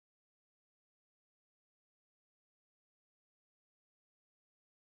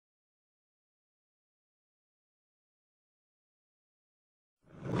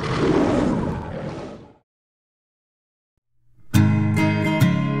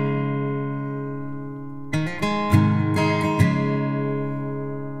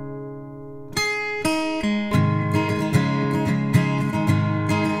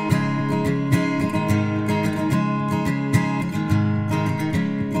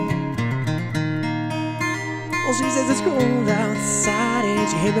Well, she says it's cold outside and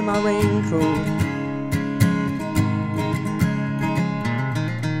she handed my raincoat.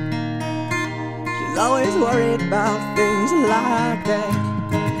 She's always worried about things like that.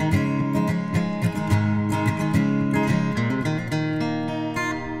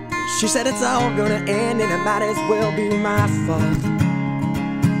 She said it's all gonna end and it might as well be my fault.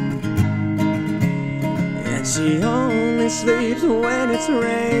 And she only sleeps when it's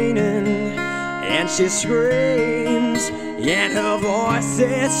raining, and she screams, and her voice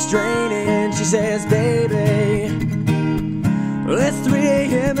is straining. She says, baby, well, it's 3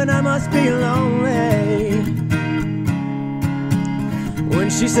 a.m. and I must be lonely. When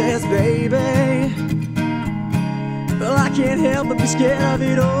she says, baby, well, I can't help but be scared of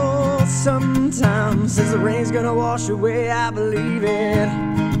it all sometimes. Says the rain's gonna wash away, I believe it.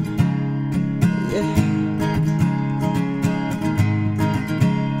 Yeah.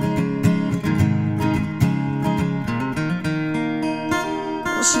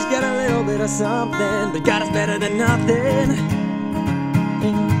 Well, she's got a little bit of something, but God is better than nothing.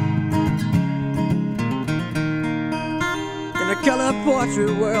 In the color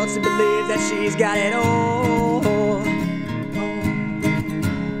portrait world, she believes that she's got it all.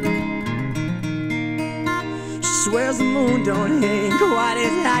 Swears the moon don't hang quite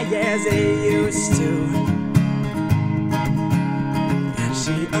as high as it used to, and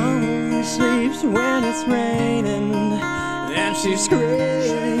she only sleeps when it's raining. And she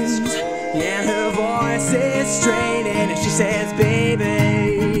screams, and her voice is straining. And she says,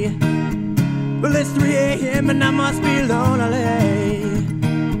 baby, well, it's 3 a.m. and I must be lonely.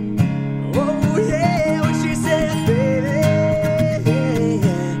 Oh yeah, when she says, baby,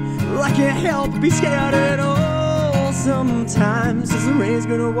 well, I can't help but be scared at all. Sometimes as the rain's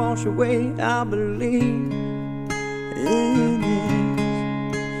gonna wash away, I believe in it,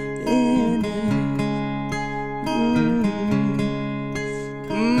 in it.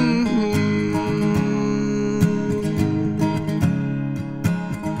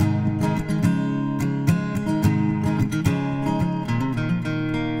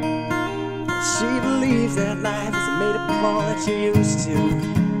 She believes that life isn't made up of all that she used to.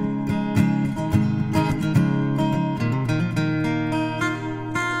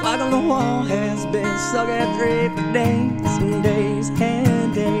 Like on the wall has been stuck at 3 for days and days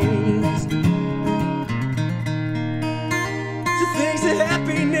and days. She thinks that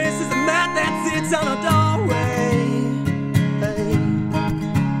happiness is a mat that sits on a doorway. Hey.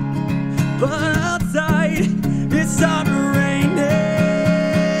 But outside it's starting raining.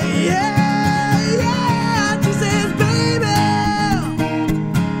 Yeah, yeah. She says, baby,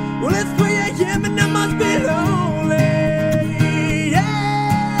 well, it's 3 a.m. and I must be lonely.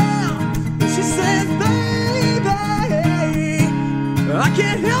 I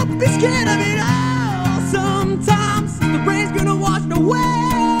can't help but be scared of it all. Sometimes the rain's gonna wash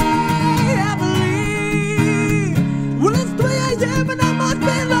away.